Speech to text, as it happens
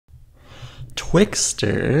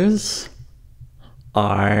Twixters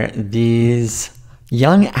are these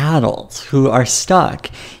young adults who are stuck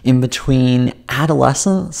in between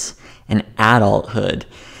adolescence and adulthood.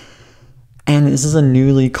 And this is a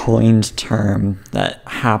newly coined term that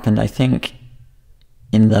happened, I think,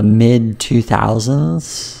 in the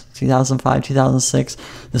mid-2000s, 2005, 2006.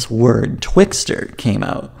 This word, Twixter, came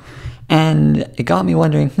out. And it got me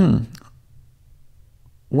wondering,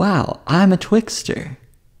 wow, I'm a Twixter.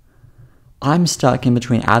 I'm stuck in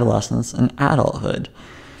between adolescence and adulthood.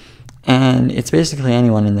 And it's basically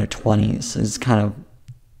anyone in their 20s is kind of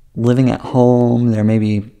living at home. They're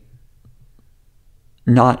maybe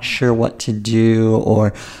not sure what to do,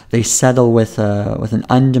 or they settle with an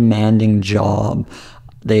undemanding job.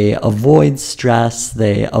 They avoid stress.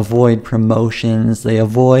 They avoid promotions. They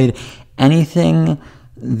avoid anything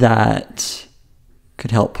that could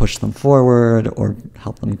help push them forward or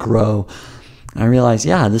help them grow. And I realized,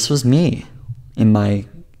 yeah, this was me in my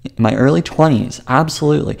early 20s,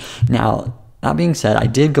 absolutely. Now, that being said, I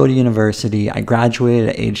did go to university. I graduated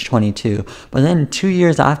at age 22. But then 2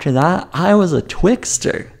 years after that, I was a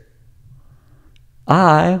Twixter.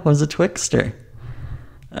 I was a Twixter.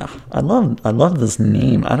 I love this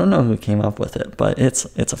name. I don't know who came up with it, but it's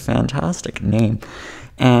a fantastic name.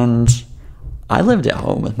 And I lived at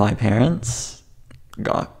home with my parents,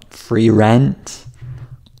 got free rent,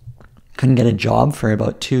 couldn't get a job for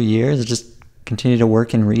about 2 years, just continued to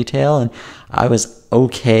work in retail, and I was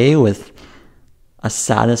okay with a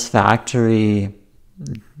satisfactory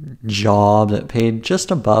job that paid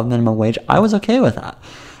just above minimum wage. I was okay with that.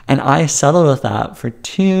 And I settled with that for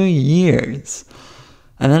 2 years.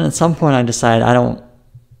 And then at some point I decided I don't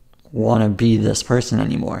want to be this person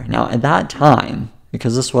anymore. Now at that time,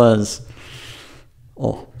 because this is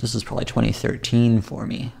probably 2013 for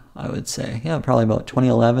me, I would say. Yeah, probably about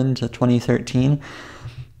 2011 to 2013.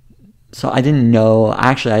 So I didn't know,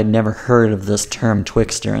 actually I had never heard of this term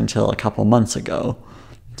Twixter until a couple months ago.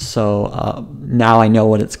 So now I know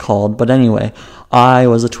what it's called. But anyway, I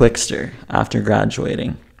was a Twixter after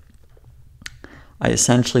graduating. I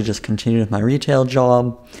essentially just continued with my retail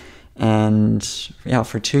job. And yeah,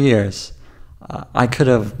 for 2 years, I could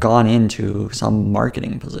have gone into some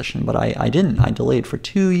marketing position, but I didn't. I delayed for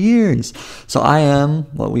 2 years. So I am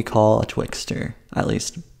what we call a Twixter, at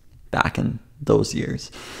least back in those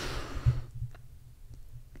years.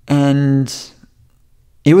 And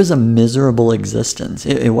it was a miserable existence.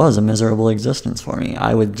 It was a miserable existence for me.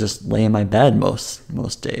 I would just lay in my bed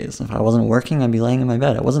most days. If I wasn't working, I'd be laying in my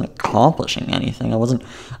bed. I wasn't accomplishing anything. I wasn't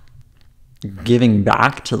giving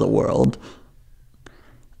back to the world.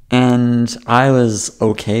 And I was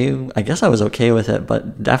okay. I guess I was okay with it,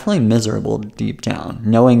 but definitely miserable deep down,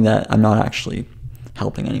 knowing that I'm not actually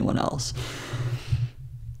helping anyone else.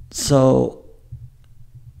 So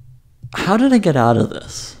how did I get out of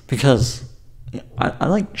this? Because I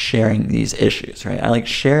like sharing these issues, right? I like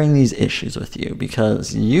sharing these issues with you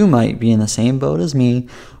because you might be in the same boat as me,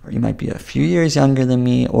 or you might be a few years younger than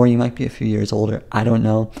me, or you might be a few years older. I don't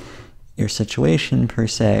know your situation per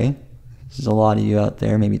se. There's a lot of you out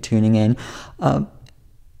there maybe tuning in.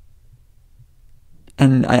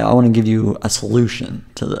 And I want to give you a solution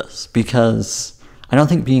to this, because I don't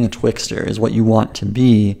think being a Twixter is what you want to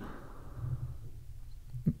be,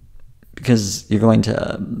 because you're going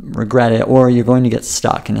to regret it, or you're going to get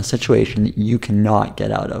stuck in a situation that you cannot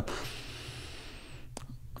get out of.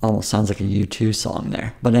 Almost sounds like a U2 song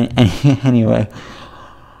there. But anyway,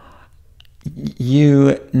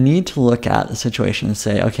 you need to look at the situation and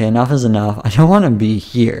say, okay, enough is enough. I don't want to be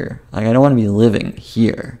here. Like, I don't want to be living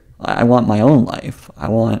here. I want my own life. I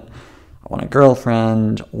want a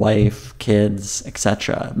girlfriend, wife, kids,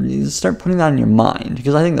 etc. You start putting that in your mind,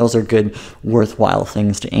 because I think those are good, worthwhile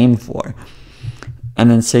things to aim for. And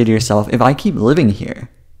then say to yourself, if I keep living here,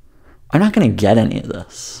 I'm not going to get any of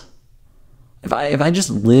this. If I just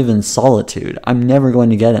live in solitude, I'm never going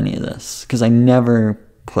to get any of this, because I never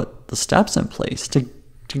put the steps in place to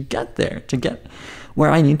get there, to get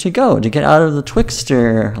where I need to go, to get out of the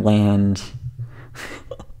Twixter land.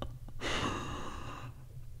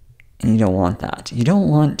 And you don't want that. You don't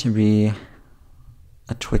want to be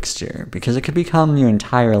a Twixter, because it could become your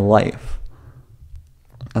entire life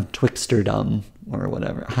of Twixterdom or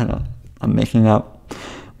whatever. I don't know. I'm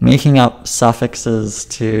making up suffixes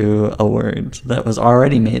to a word that was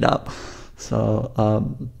already made up. So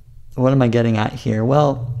what am I getting at here?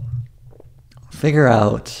 Well, figure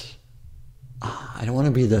out, I don't want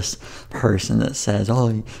to be this person that says,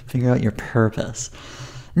 oh, figure out your purpose.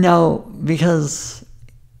 No, because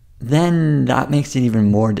then that makes it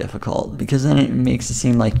even more difficult, because then it makes it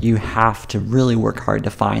seem like you have to really work hard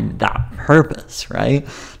to find that purpose, right?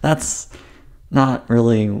 That's not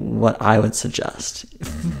really what I would suggest.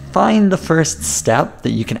 Find the first step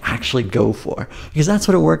that you can actually go for, because that's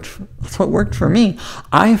what worked for me.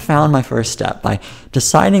 I found my first step by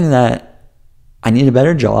deciding that I need a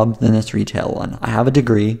better job than this retail one. I have a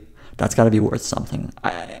degree. That's got to be worth something.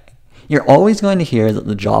 You're always going to hear that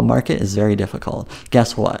the job market is very difficult.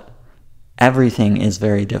 Guess what? Everything is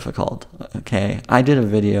very difficult. Okay, I did a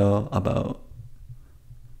video about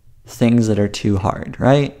things that are too hard,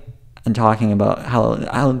 right? And talking about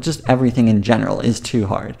how just everything in general is too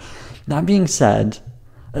hard. That being said,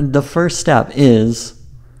 the first step is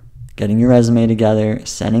getting your resume together,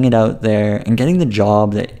 sending it out there, and getting the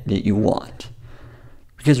job that you want.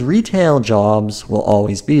 Because retail jobs will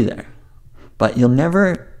always be there. But you'll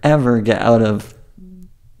never, ever get out of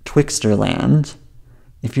Twixter land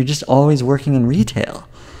if you're just always working in retail.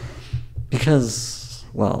 Because,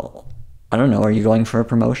 well, I don't know, are you going for a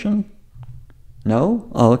promotion? No?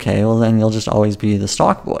 Oh, okay, well then you'll just always be the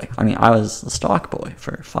stock boy. I mean, I was the stock boy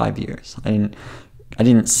for 5 years. I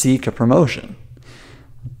didn't seek a promotion.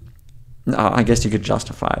 I guess you could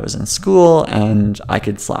justify I was in school and I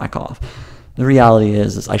could slack off. The reality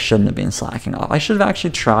is I shouldn't have been slacking off. I should have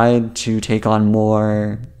actually tried to take on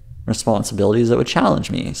more responsibilities that would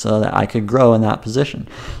challenge me so that I could grow in that position.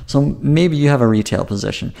 So maybe you have a retail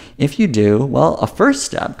position. If you do, well, a first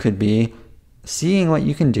step could be seeing what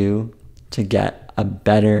you can do to get a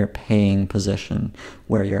better paying position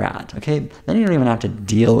where you're at, okay? Then you don't even have to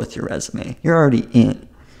deal with your resume. You're already in.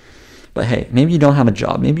 But hey, maybe you don't have a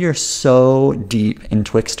job. Maybe you're so deep in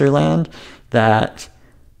Twixter land that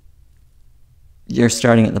you're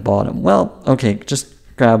starting at the bottom. Well, okay, just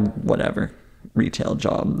grab whatever retail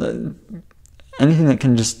job. Anything that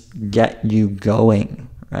can just get you going,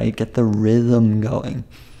 right? Get the rhythm going.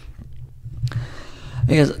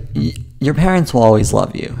 Because your parents will always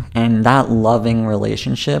love you, and that loving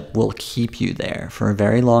relationship will keep you there for a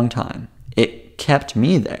very long time. It kept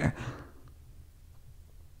me there.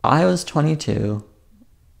 I was 22,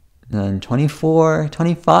 then 24,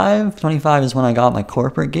 25. 25 is when I got my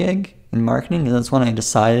corporate gig in marketing, and that's when I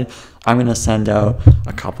decided I'm going to send out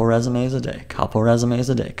a couple resumes a day,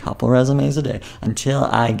 until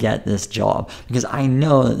I get this job, because I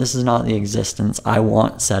know that this is not the existence I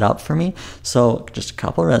want set up for me. So just a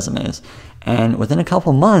couple resumes, and within a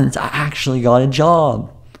couple months I actually got a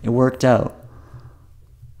job. It worked out,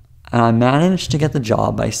 and I managed to get the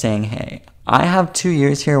job by saying, hey, I have 2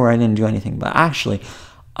 years here where I didn't do anything, but actually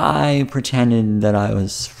I pretended that I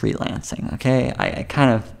was freelancing. Okay, I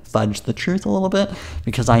kind of fudged the truth a little bit,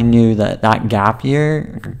 because I knew that gap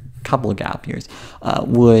year, couple of gap years,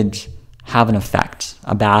 would have an effect,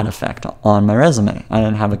 a bad effect on my resume. I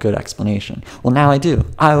didn't have a good explanation. Well, now I do.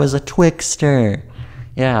 I was a Twixter.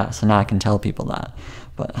 Yeah, so now I can tell people that.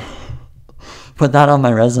 But put that on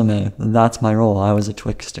my resume. That's my role. I was a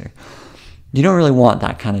Twixter. You don't really want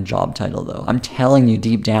that kind of job title, though. I'm telling you,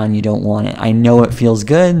 deep down, you don't want it. I know it feels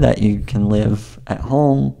good that you can live at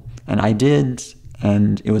home, and I did,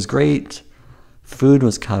 and it was great. Food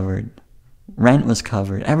was covered. Rent was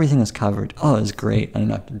covered. Everything was covered. Oh, it was great. I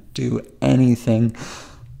didn't have to do anything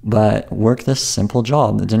but work this simple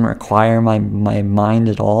job that didn't require my mind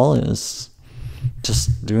at all. It was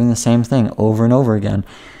just doing the same thing over and over again.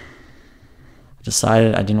 I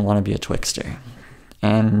decided I didn't want to be a Twixter.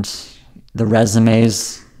 And the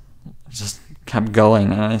resumes just kept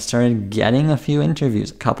going, and I started getting a few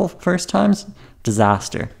interviews. A couple first times,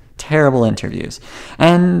 disaster. Terrible interviews.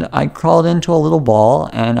 And I crawled into a little ball,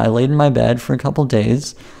 and I laid in my bed for a couple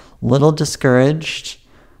days, little discouraged,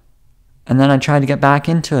 and then I tried to get back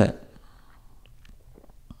into it.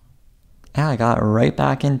 Yeah, I got right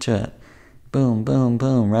back into it. Boom, boom,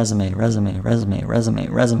 boom, resume.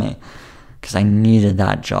 Because I needed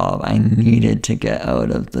that job. I needed to get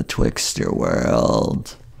out of the Twixter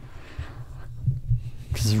world.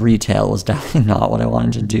 Because retail was definitely not what I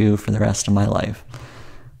wanted to do for the rest of my life.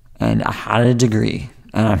 And I had a degree.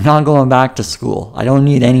 And I'm not going back to school. I don't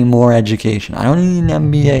need any more education. I don't need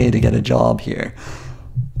an MBA to get a job here.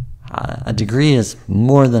 A degree is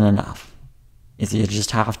more than enough. If you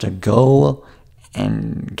just have to go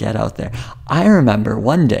and get out there. I remember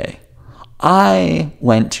one day, I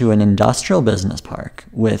went to an industrial business park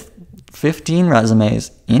with 15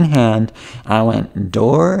 resumes in hand. I went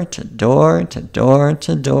door to door to door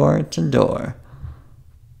to door to door.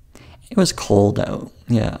 It was cold out.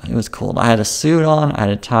 Yeah, it was cold. I had a suit on. I had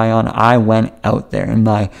a tie on. I went out there in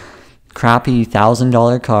my crappy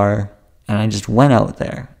 $1,000 car, and I just went out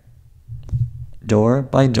there, door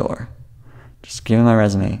by door, just giving my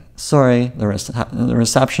resume. Sorry, the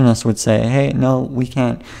receptionist would say, hey, no, we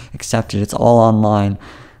can't accept it. It's all online.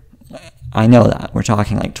 I know that. We're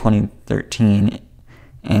talking like 2013.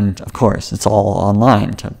 And of course, it's all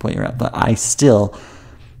online to put your up. But I still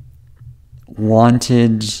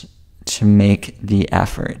wanted to make the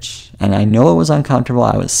effort. And I know it was uncomfortable.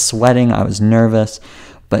 I was sweating. I was nervous.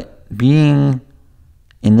 But being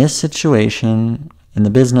in this situation, in the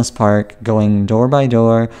business park, going door by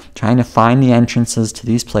door, trying to find the entrances to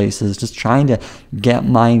these places, just trying to get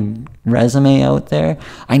my resume out there,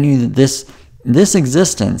 I knew that this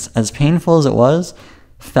existence, as painful as it was,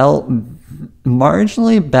 felt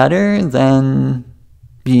marginally better than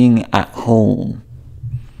being at home,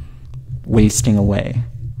 wasting away.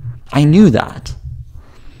 I knew that.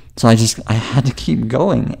 So I had to keep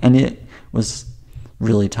going, and it was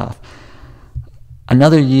really tough.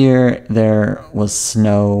 Another year, there was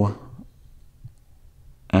snow,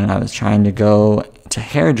 and I was trying to go to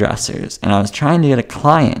hairdressers, and I was trying to get a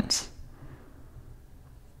client.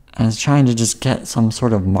 I was trying to just get some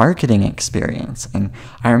sort of marketing experience. And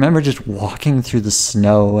I remember just walking through the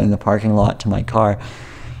snow in the parking lot to my car,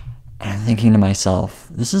 and thinking to myself,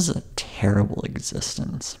 this is a terrible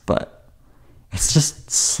existence, but it's just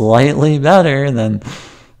slightly better than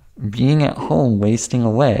being at home wasting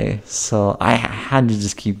away. So I had to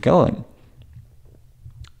just keep going.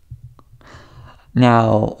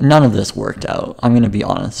 Now, none of this worked out. I'm going to be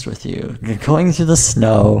honest with you. Going through the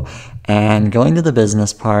snow and going to the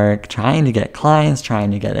business park, trying to get clients,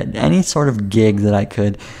 trying to get any sort of gig that I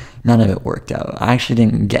could, none of it worked out. I actually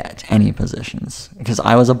didn't get any positions because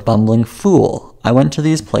I was a bumbling fool. I went to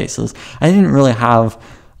these places. I didn't really have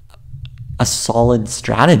a solid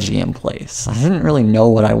strategy in place. I didn't really know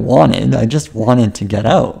what I wanted. I just wanted to get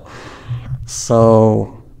out.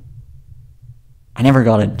 So I never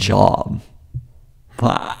got a job.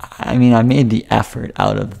 But I mean, I made the effort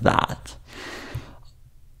out of that.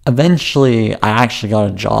 Eventually, I actually got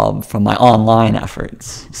a job from my online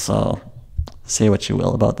efforts. So say what you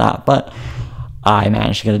will about that. But I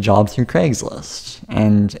managed to get a job through Craigslist,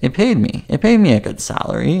 and it paid me. It paid me a good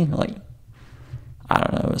salary, like, I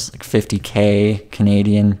don't know, it was like 50K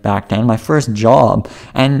Canadian back then, my first job.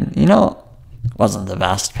 And, you know, it wasn't the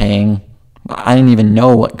best paying. I didn't even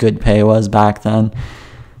know what good pay was back then.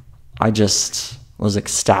 I just was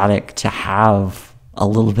ecstatic to have a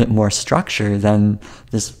little bit more structure than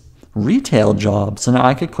this retail job. So now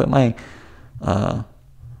I could quit my,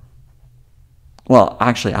 well,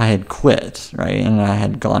 actually, I had quit, right? And I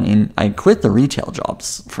had gone in, I quit the retail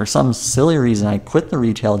jobs. For some silly reason, I quit the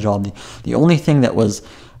retail job. The only thing that was,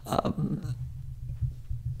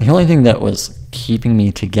 keeping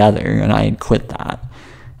me together, and I had quit that.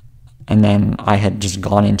 And then I had just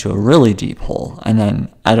gone into a really deep hole. And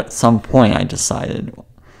then at some point, I decided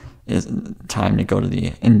it's time to go to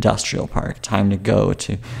the industrial park, time to go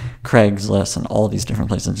to Craigslist and all these different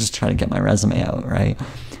places, just try to get my resume out, right?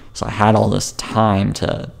 So I had all this time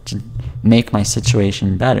to make my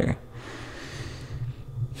situation better.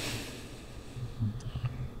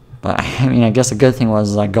 But I mean, I guess a good thing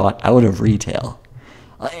was I got out of retail.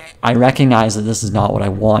 I recognized that this is not what I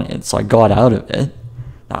wanted, so I got out of it.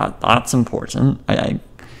 That's important.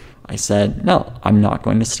 I said, no, I'm not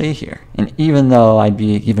going to stay here. And even though I'd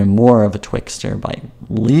be even more of a twixter by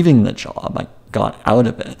leaving the job, I got out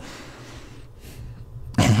of it.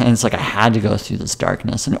 And it's like I had to go through this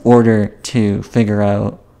darkness in order to figure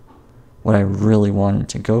out what I really wanted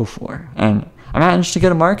to go for. And I managed to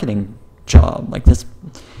get a marketing job, like this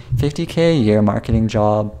 $50K a year marketing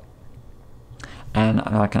job. And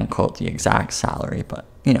I'm not going to quote the exact salary, but,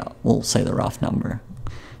 you know, we'll say the rough number.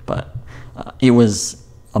 But it was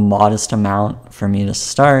a modest amount for me to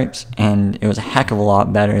start, and it was a heck of a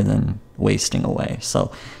lot better than wasting away.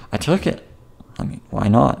 So I took it. I mean, why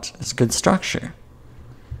not? It's good structure.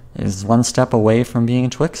 It is one step away from being a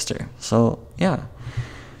twixter. So, yeah.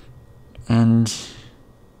 And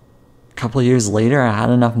a couple of years later, I had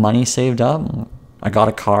enough money saved up. I got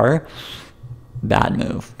a car. Bad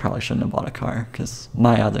move. Probably shouldn't have bought a car, because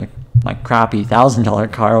my crappy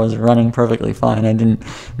 $1,000 car was running perfectly fine. I didn't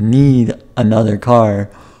need another car.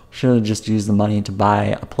 Should have just used the money to buy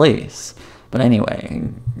a place. But anyway,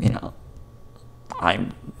 you know,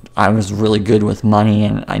 I was really good with money,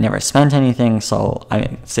 and I never spent anything, so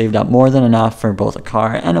I saved up more than enough for both a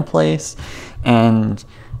car and a place, and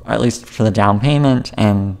or at least for the down payment,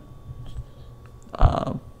 and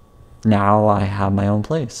now I have my own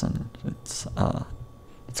place, and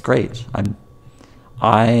it's great.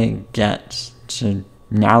 I get to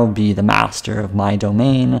now be the master of my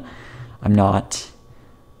domain. I'm not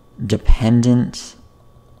dependent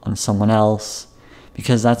on someone else,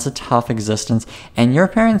 because that's a tough existence. And your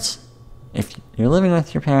parents if you're living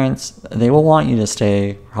with your parents, they will want you to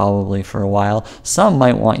stay probably for a while. Some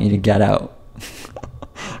might want you to get out.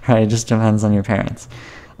 Right? It just depends on your parents.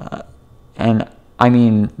 And I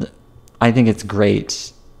mean, I think it's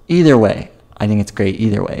great either way. I think it's great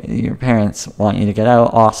either way. Your parents want you to get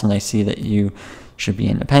out. Awesome. They see that you should be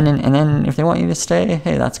independent. And then if they want you to stay,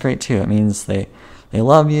 hey, that's great too. It means they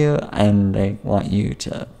love you and they want you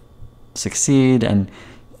to succeed, and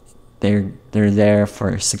they're there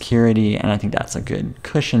for security. And I think that's a good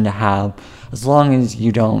cushion to have, as long as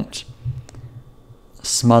you don't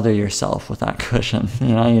smother yourself with that cushion.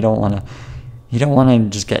 You don't want to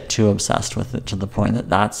just get too obsessed with it to the point that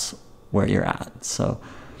that's where you're at. So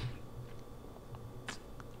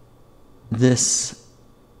this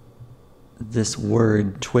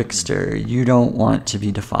word twixter, you don't want to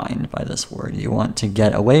be defined by this word. You want to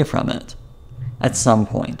get away from it at some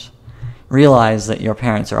point. Realize that your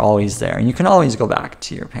parents are always there, and you can always go back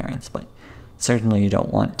to your parents, but certainly you don't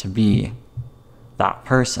want to be that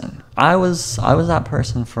person. I was that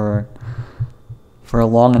person for a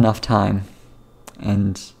long enough time,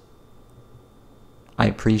 and I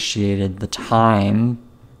appreciated the time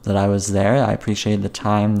that I was there. I appreciated the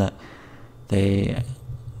time that they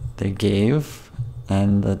gave,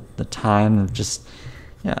 and the time of just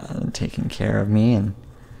taking care of me. And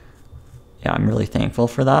I'm really thankful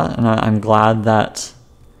for that, and I'm glad that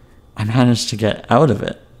I managed to get out of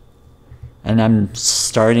it, and I'm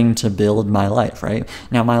starting to build my life. Right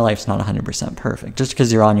now, my life's not 100% perfect. Just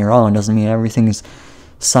because you're on your own doesn't mean everything's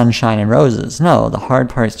sunshine and roses. No, the hard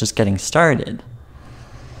part is just getting started.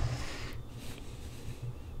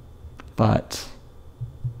 But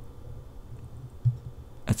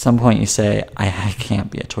at some point you say, I can't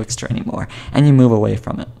be a twixter anymore, and you move away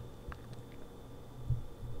from it.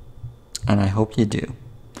 And I hope you do.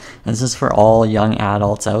 And this is for all young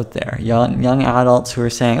adults out there. Young adults who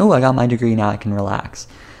are saying, oh, I got my degree, now I can relax.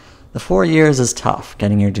 The 4 years is tough.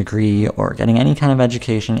 Getting your degree or getting any kind of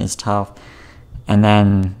education is tough. And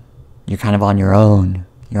then you're kind of on your own.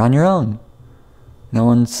 You're on your own. No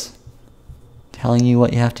one's telling you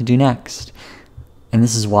what you have to do next. And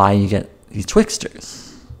this is why you get these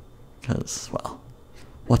twixters. Because, well,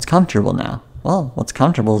 what's comfortable now? Well, what's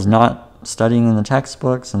comfortable is not studying in the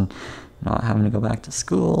textbooks and not having to go back to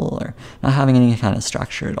school or not having any kind of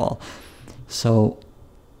structure at all. So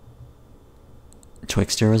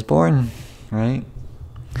Twixter was born, right?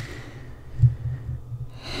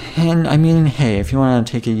 And I mean, hey, if you want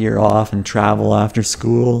to take a year off and travel after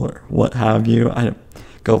school or what have you,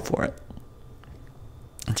 go for it.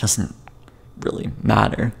 It doesn't really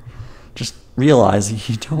matter. Just realize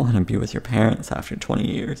you don't want to be with your parents after 20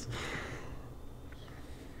 years.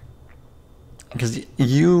 Because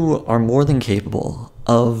you are more than capable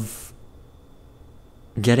of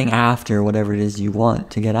getting after whatever it is you want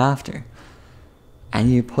to get after. And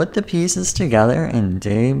you put the pieces together, and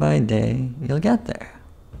day by day, you'll get there.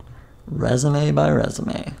 Resume by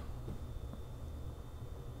resume.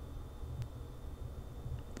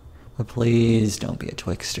 But please don't be a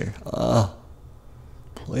twixter.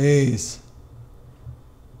 Please.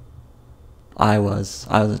 I was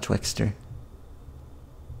a twixter.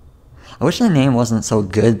 I wish the name wasn't so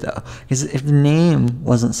good, though. Because if the name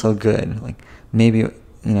wasn't so good, like, maybe, it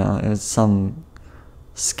was some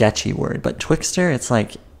sketchy word. But twixter, it's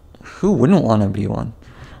like, who wouldn't want to be one?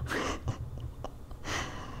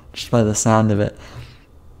 Just by the sound of it.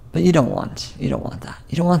 But you don't want that. You don't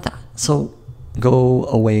want that. So go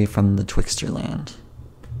away from the twixter land.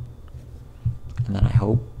 And then I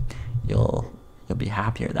hope you'll be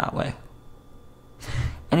happier that way.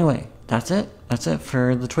 Anyway, that's it. That's it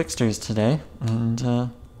for the twixters today.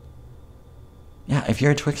 And if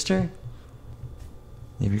you're a twixter,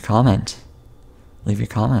 leave your comment.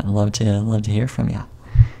 I'd love to hear from you.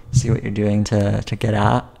 See what you're doing to get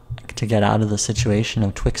out of the situation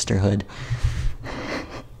of twixterhood.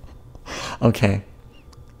 Okay.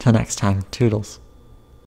 Till next time. Toodles.